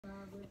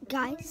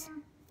Guys,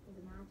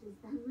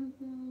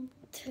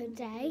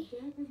 today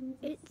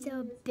it's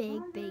a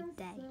big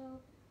day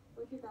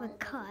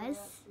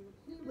because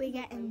we're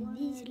getting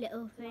these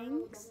little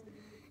things.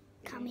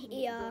 Come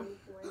here,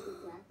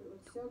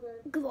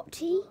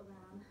 Grotty.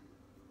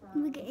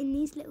 We're getting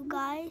these little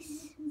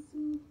guys.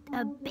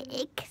 A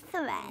big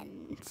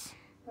friend.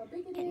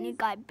 Getting you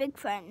guys big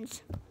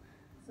friends.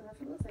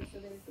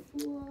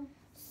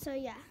 So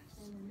yeah.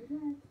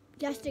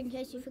 Just in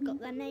case you forgot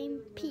their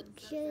name,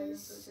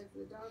 Peaches.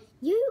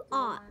 You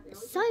are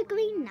so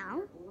green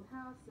now.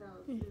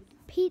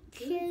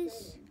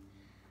 Peaches,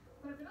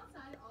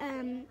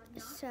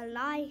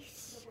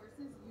 Slice,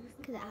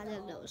 because it has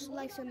a little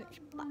slice on its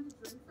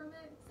butt.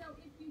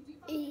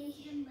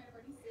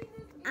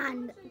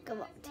 And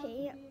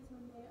Grotty.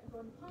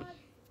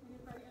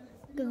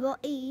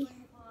 Grotty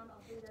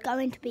is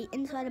going to be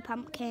inside a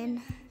pumpkin.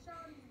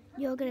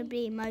 You're going to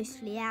be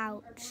mostly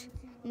out.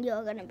 And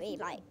you're going to be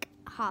like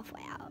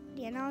halfway out,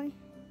 you know?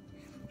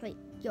 Like,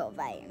 you're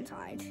very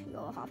inside,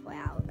 you're halfway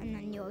out, and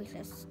then you'll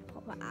just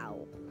pop it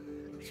out.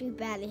 So you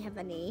barely have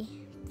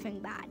anything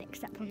bad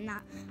except from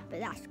that, but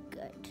that's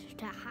good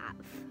to have.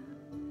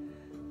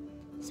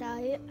 So,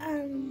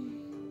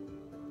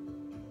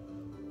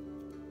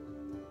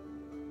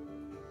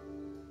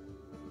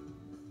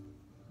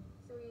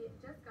 So we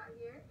just got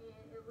here,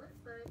 and it looks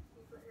like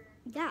we put her.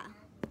 Yeah.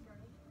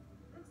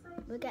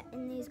 We're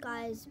getting these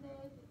guys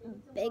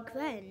big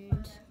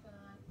friend.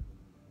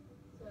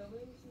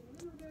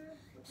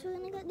 So we're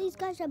gonna get these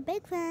guys a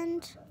big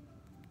friend.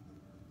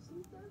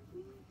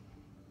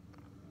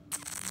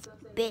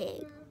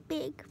 Big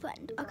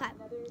friend. Okay.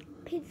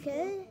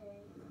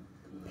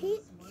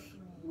 Peach,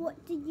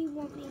 what do you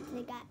want me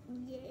to get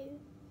you?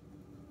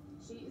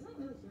 She isn't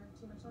really here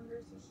too much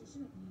longer, so she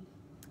shouldn't need.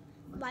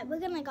 Right, we're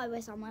gonna go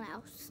with someone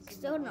else.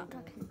 Still not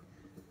talking.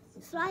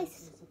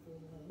 Slice,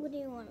 what do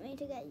you want me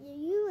to get you?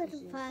 You were the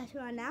first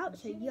one out,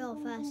 so you're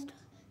first.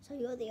 So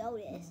you're the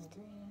oldest.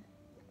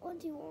 What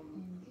do you want?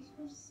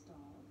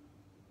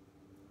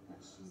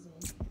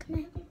 Come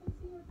here.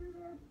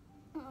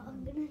 Oh,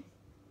 I'm gonna.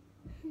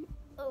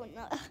 Oh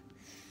no.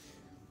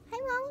 Hey,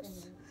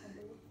 Rose.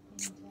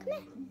 Come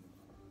here.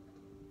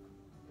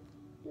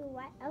 You're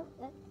right out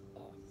there.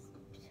 Yes.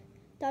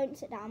 Don't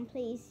sit down,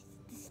 please.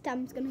 The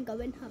stump's gonna go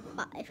in her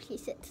butt if she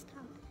sits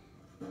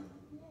down.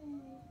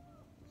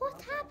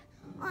 What happened?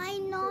 I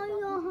know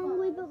you're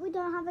hungry, but we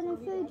don't have any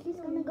food. She's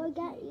gonna go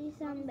get you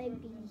some,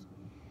 baby.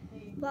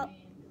 Well,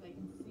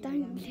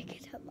 don't lick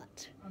it up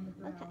much.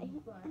 Okay.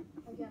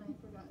 Again, I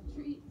forgot a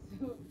treat,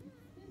 so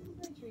this is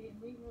my treat, and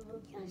we were a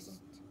little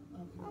Just.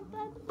 Oh,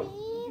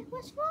 baby,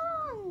 what's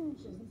wrong?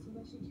 She doesn't seem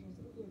like she cares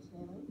that we're here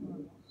today, like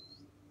normal.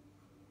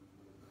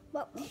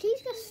 Well,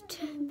 she's just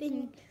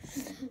been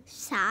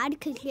sad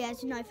because she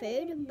has no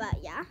food,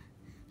 but yeah.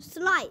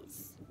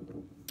 Slice.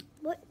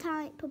 What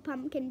type of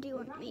pumpkin do you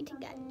want me to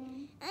get?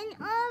 An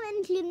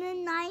orange and a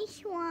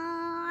nice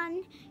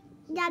one.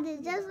 That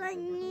is just like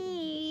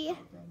me.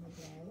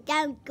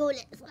 Don't call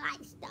it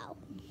Slice though.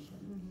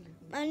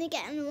 Only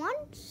getting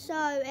one,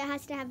 so it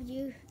has to have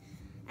you,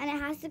 and it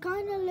has to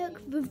kind of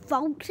look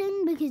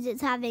revolting because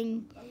it's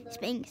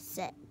being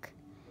sick.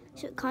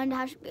 So it kind of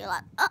has to be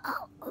like,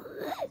 oh.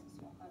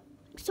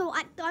 So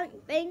I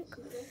don't think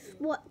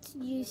what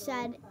you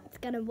said is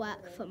gonna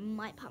work for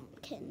my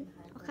pumpkin.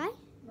 Okay?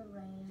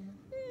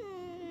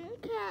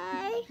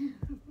 Okay.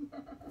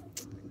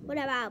 What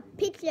about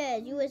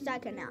Peaches? You were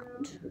second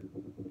out.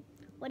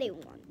 What do you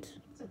want?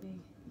 It's a big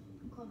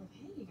clump of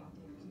hay you got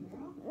there,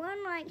 girl.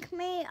 One like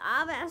me,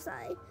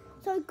 obviously.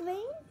 So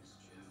green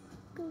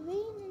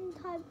and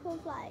type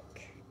of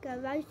like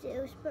gross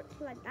little spots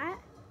like that.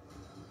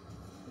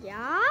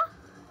 Yeah?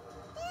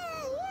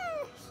 Yeah,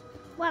 yes.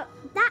 Well,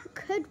 that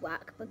could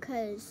work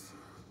because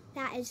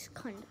that is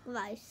kind of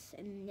gross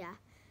and yeah.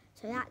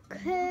 So that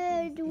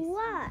could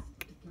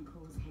work. It can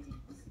cause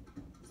headaches,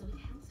 so it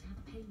helps to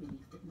have pain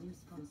relief that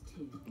moves fast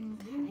too.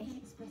 Okay.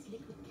 Express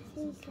liquid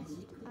She's capsules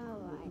just can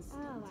alright.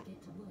 to get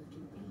to work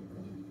in 8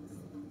 minutes.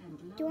 And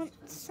Do you want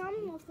last some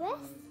of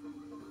this?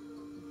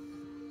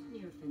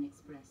 Nurofen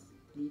Express.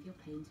 Leave your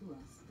pain to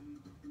us.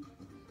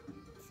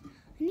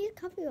 I need to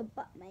cover your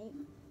butt, mate.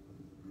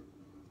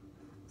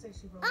 So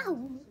she rolls. Ow!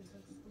 She looks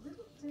a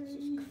little dirty,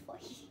 Jesus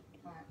Christ.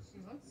 but she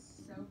looks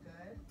so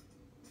good.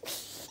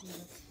 She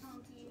looks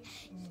chunky.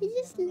 She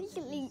just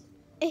literally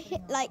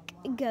like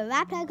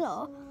grabbed her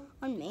claw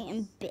on me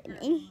and bit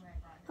me.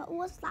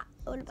 What's that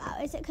all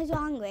about? Is it because you're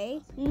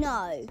hungry?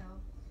 No.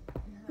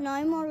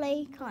 No,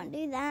 Molly, can't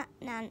do that.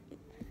 Nah.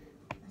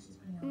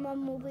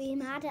 Mum will be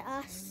mad at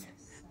us.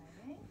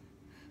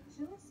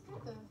 She looks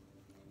good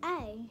though.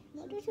 Hey,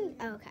 what did you?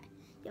 Oh, okay,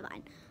 you're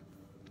fine.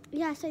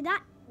 Yeah, so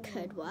that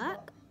could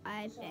work,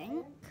 I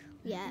think.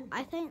 Yeah,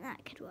 I think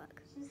that could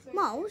work.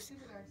 Moles?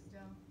 Super dark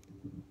still.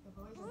 The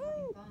boys are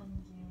having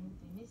fun, June.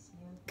 They miss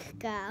you.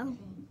 Girl.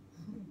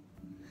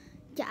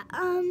 Yeah,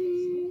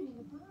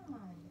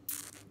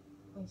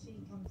 When she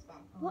comes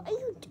back home, What are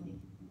you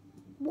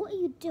what are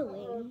you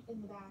doing?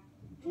 in the back.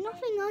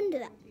 Nothing under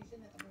that.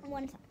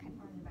 1 second.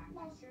 On the back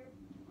pasture.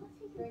 What's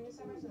he during the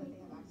summer so that they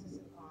have access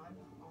to the pond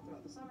all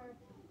throughout the summer.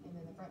 And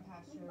then the front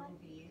pasture will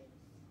be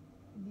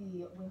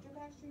the winter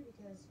pasture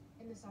because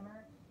in the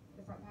summer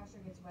the front pasture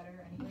gets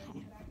wetter anyways than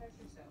the back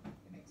pasture, so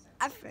it makes sense.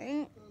 I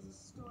think There's a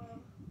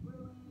storm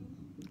brewing.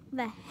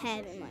 the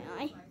hair in my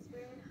eye.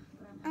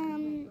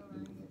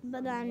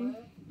 But then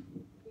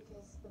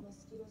because the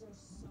mosquitoes are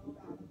so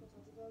bad, like I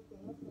told you guys, they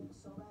have been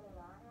so bad at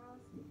our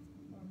house,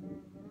 and they're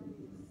literally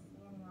just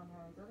standing on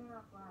her. Those are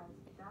not flies.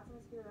 That's a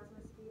mosquito. That's a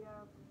mosquito.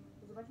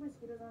 There's a bunch of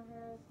mosquitoes on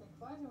her. Like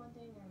flies are one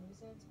thing; they're a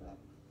nuisance, but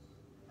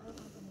I don't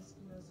want the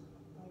mosquitoes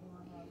biting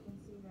on her. I can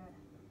see that.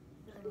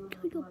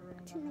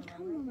 Touching the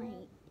camera,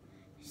 mate.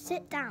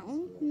 Sit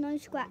down, no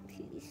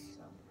scratches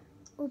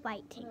or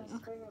biting.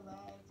 Okay.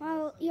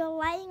 Well, you're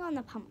laying on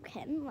the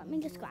pumpkin. Let me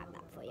just grab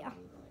that for you.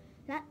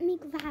 Let me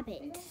grab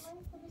it.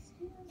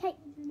 Hey,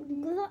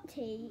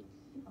 Glotty.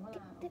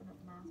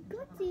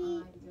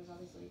 Glotty.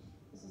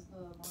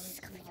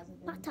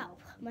 Shut up,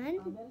 man.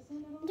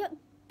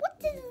 What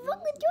is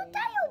wrong with your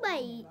tail,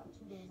 mate?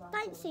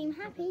 Don't seem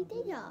happy,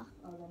 did ya?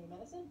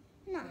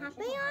 Not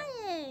happy,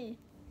 are you?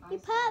 You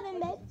purring,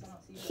 babe.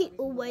 She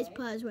always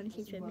purrs when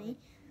she's with me.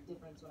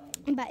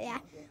 But yeah,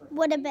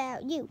 what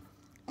about you?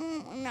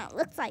 No,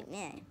 looks like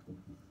me.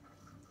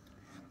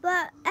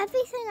 But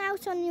everything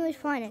else on you is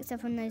fine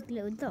except for those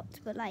little dots.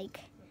 But like,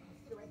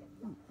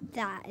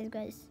 that is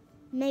gross.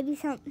 Maybe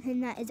something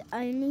that is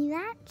only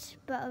that,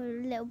 but a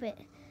little bit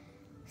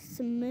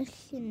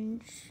smush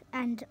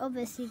and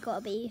obviously got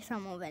to be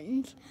some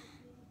orange.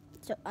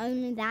 So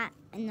only that,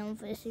 and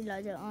obviously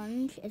loads of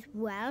orange as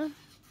well.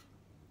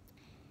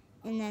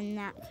 And then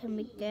that can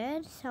be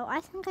good. So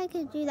I think I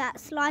could do that.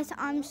 Slice,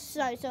 I'm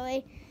so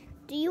sorry.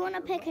 Do you want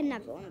to pick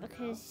another one?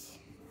 Because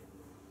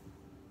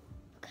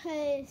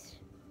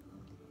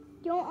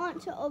your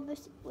answer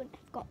obviously wouldn't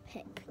have got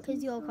picked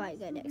because you're quite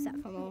good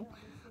except from all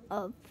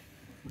of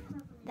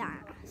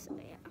that. So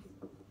yeah.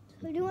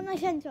 So do you want to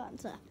change your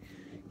answer?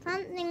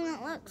 Something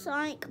that looks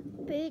like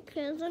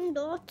Peaches and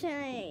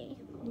Dotty.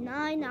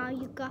 No,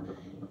 you got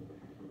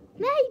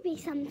maybe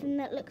something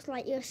that looks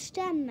like your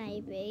stem,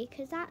 maybe,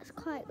 because that's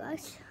quite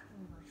gross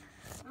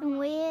and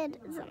weird,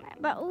 isn't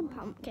it? But all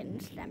pumpkin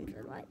stems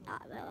are like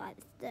that. They're like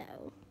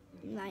still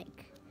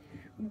like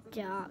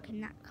dark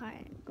and that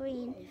kind of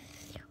green.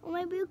 Or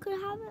maybe you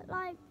could have it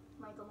like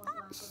that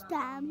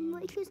stem,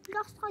 which is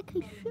just like a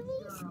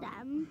tree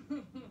stem.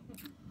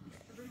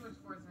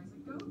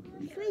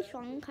 Tree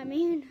trunk, I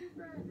mean.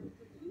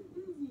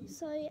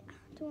 So yeah,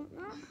 do you want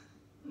that?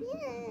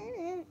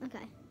 Yeah.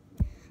 Okay.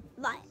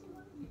 Right.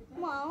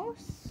 What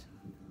else?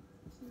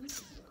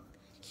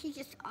 She's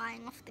just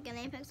eyeing off the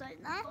guinea pigs right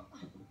there. You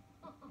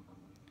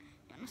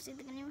want to see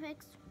the guinea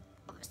pigs?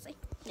 Obviously.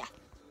 Yeah.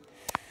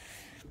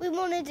 We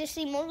wanted to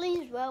see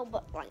Molly as well,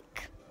 but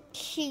like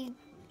she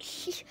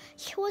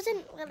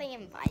wasn't really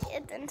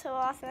invited into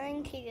our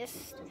thing. She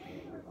just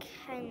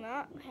came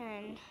up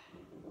and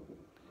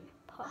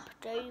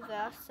popped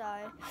over.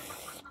 So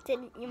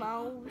didn't you,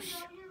 Moles?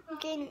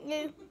 Didn't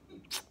you?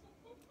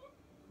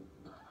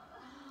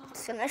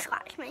 It's gonna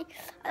scratch me.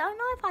 I don't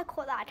know if I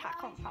caught that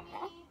attack on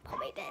camera.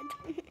 Probably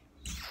did.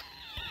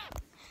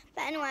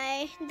 But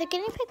anyway, the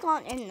guinea pigs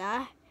aren't in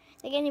there.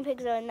 The guinea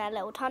pigs are in their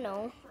little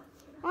tunnel.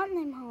 Aren't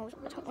they, Moles?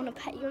 I don't want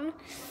to pet you.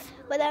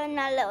 But they're in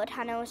that little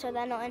tunnel, so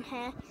they're not in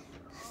here.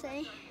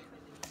 See?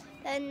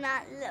 They're in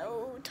that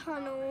little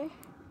tunnel.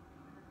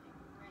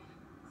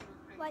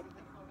 Right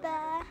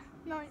there.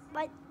 No,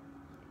 right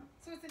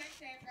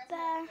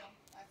there.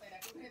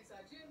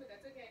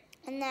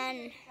 And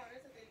then,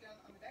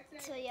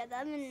 so yeah,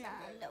 they're in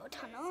that little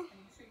tunnel.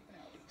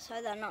 So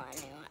they're not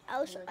anywhere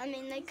else. I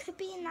mean, they could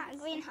be in that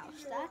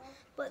greenhouse there,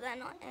 but they're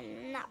not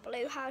in that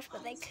blue house,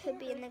 but they could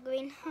be in the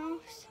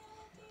greenhouse.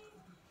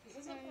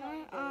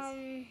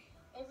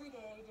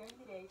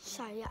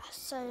 So yeah,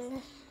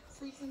 so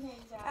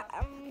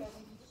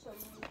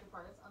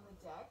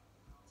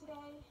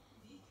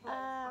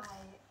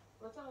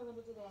looked out my window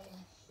today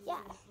and she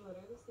yeah. was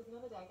literally sleeping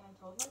on the deck, and I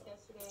told Mike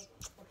yesterday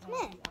that Come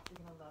here. she's actually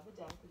gonna love the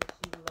deck because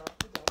she loved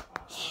the deck at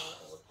our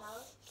old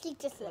house. She's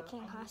just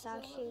licking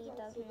herself. She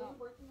does We've not been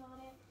working on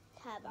it.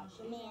 care about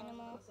me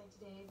anymore. Looks like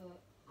today that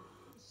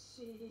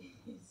she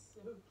is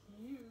so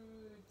cute.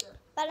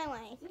 But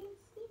anyway,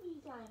 It's sleepy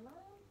time,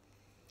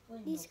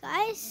 Mom. these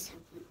guys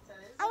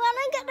are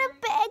gonna get a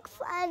big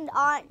friend,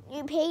 aren't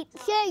you,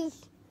 Peachy?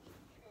 It's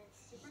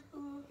super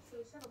cool. So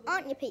we just have a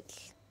Aren't you, little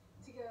Peach?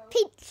 to go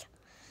Peach.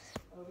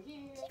 over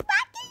here.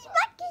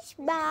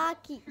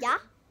 Smacky. Yeah.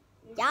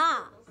 Yeah.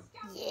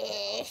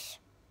 Yes.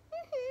 But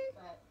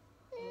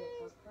it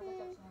goes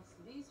perfect up next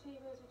to these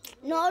favors, which is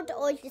really Not cool.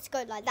 always just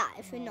go like that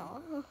if you're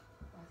not. My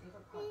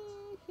favorite part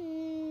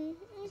is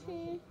when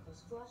it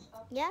goes flush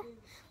up Yeah. to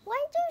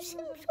Why do you seem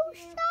so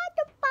sad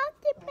about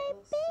it,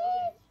 baby?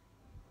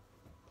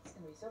 It's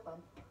gonna be so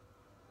fun.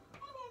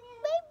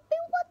 Baby,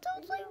 what do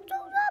you seem so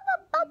sad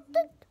about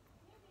it?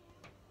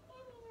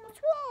 What's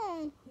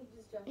wrong? He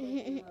just jumped in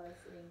while I was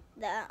sitting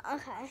There.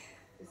 Okay.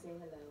 to say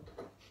hello.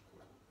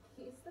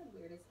 He's the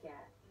weirdest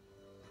cat.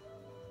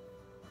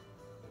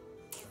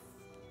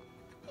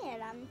 Yeah,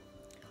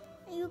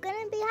 Are you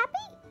gonna be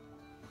happy?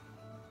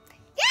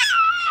 Yeah!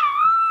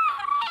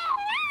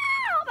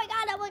 Oh my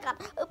god, oh my god.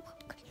 Oh,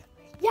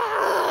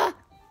 yeah!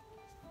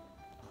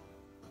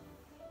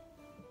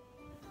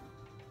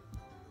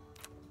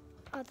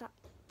 Oh, that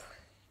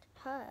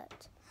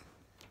hurt.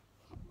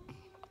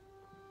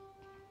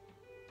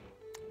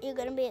 You're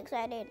gonna be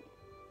excited.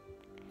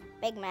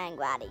 Big man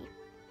Grady.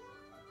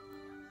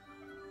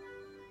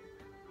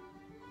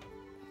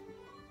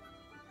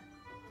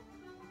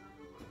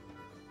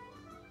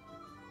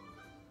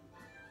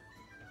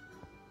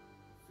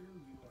 Fill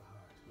your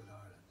heart with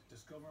Ireland.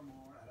 Discover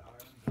more at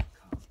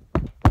ireland.com.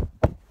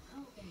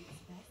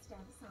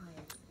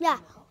 Yeah,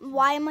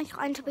 why am I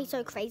trying to be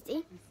so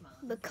crazy?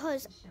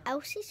 Because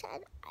Elsie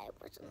said I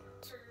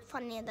wasn't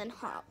funnier than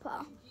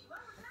Harper.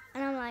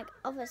 And I'm like,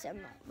 obviously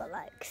I'm not, but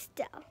like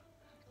still.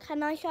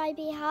 Can I try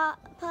be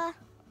Harper?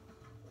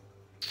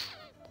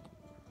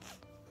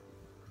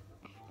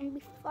 And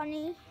be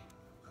funny?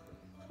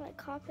 Like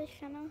Harper's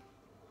channel?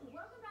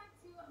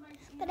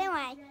 But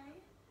anyway,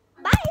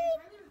 bye!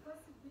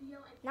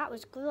 That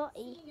was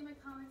grotty.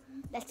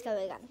 Let's go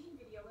again.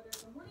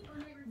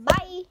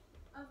 Bye!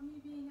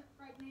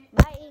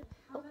 Bye!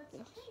 Oh,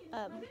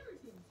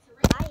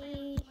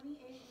 bye!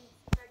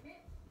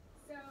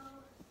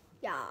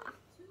 Yeah.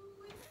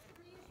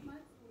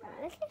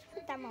 Let's just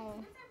put them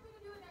all.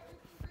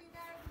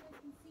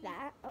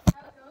 That. Oh.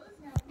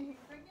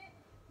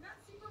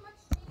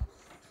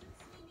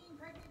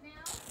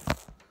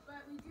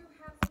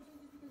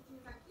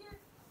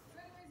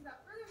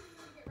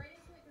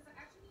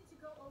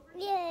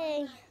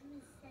 Yay!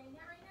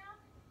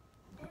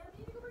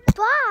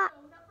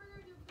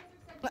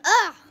 But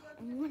I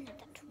wanted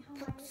that to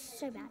work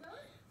so bad.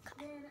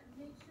 Okay.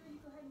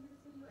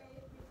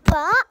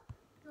 But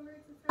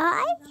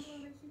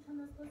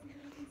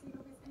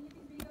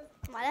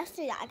well, let's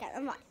do that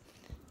again. Right.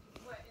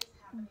 What is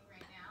happening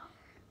right now?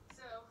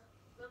 So a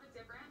little bit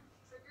different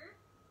trigger,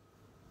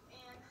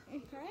 and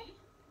Okay.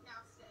 now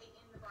stay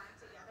in the barn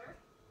together.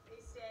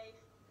 They stay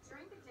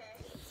during the day.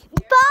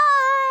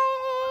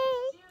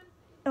 Bye!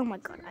 Oh my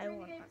god, I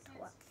want that to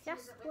work.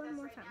 Just one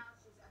more time.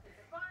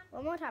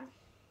 One more time.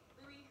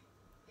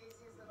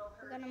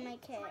 We're gonna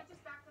make it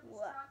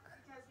work.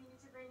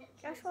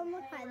 Just one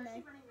more time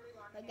though.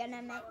 We're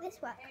gonna make this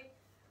work.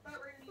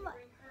 Look.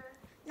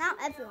 Now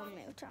everyone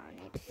moved. I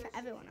need to set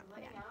everyone up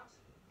again.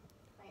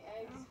 My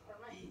eggs,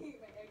 my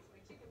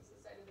chickens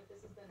decided that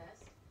this is the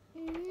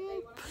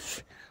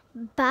nest.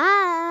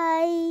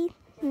 Bye!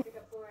 Can't pick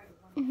up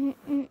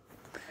fluoride.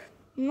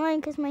 Annoying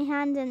because my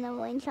hand's in the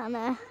way trying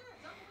to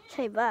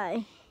say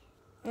bye.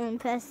 And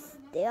press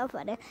the off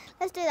button.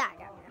 Let's do that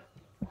again.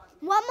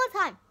 One more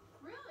time.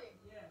 Really?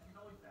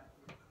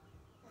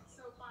 That's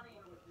so funny.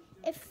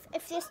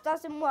 If this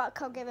doesn't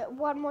work, I'll give it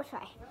one more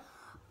try.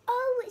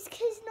 Oh, it's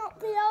because not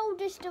the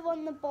oldest are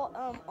on the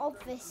bottom,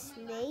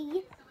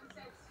 obviously.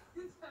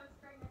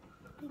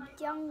 The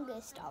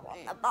youngest are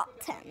on the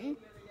bottom.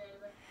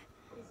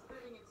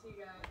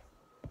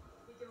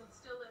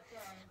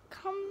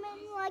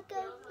 Coming like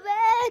a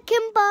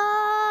wrecking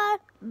ball.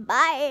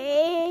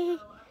 Bye.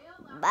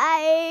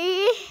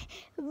 Bye.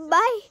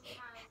 Bye.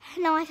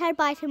 No, I said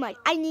bye too much.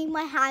 I need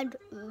my hand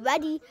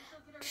ready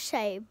to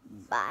say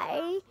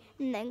bye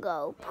and then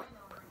go.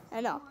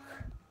 I know.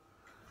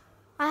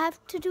 I have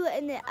to do it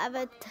in the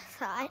other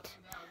side.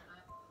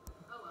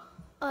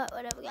 Oh,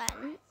 whatever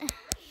again.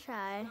 So,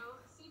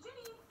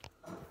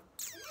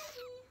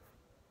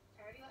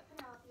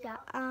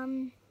 yeah,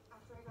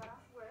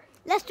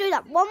 let's do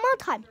that one more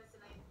time.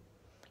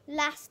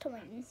 Last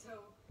time.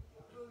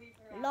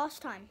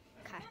 Last time.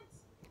 Okay.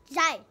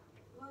 Jay.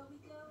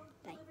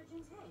 Bye.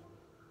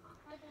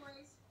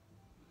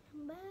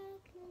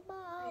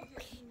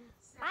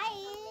 Bye.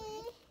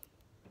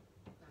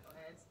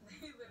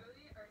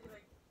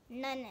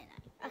 No.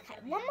 Okay,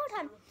 one more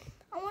time.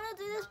 I want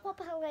to do this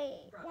properly.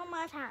 One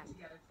more time.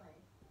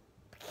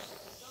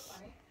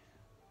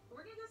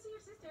 We're gonna go see your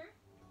sister.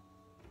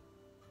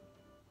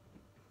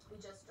 We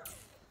just dropped.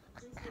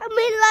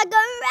 Coming like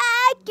a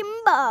wrecking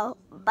ball.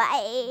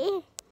 Bye.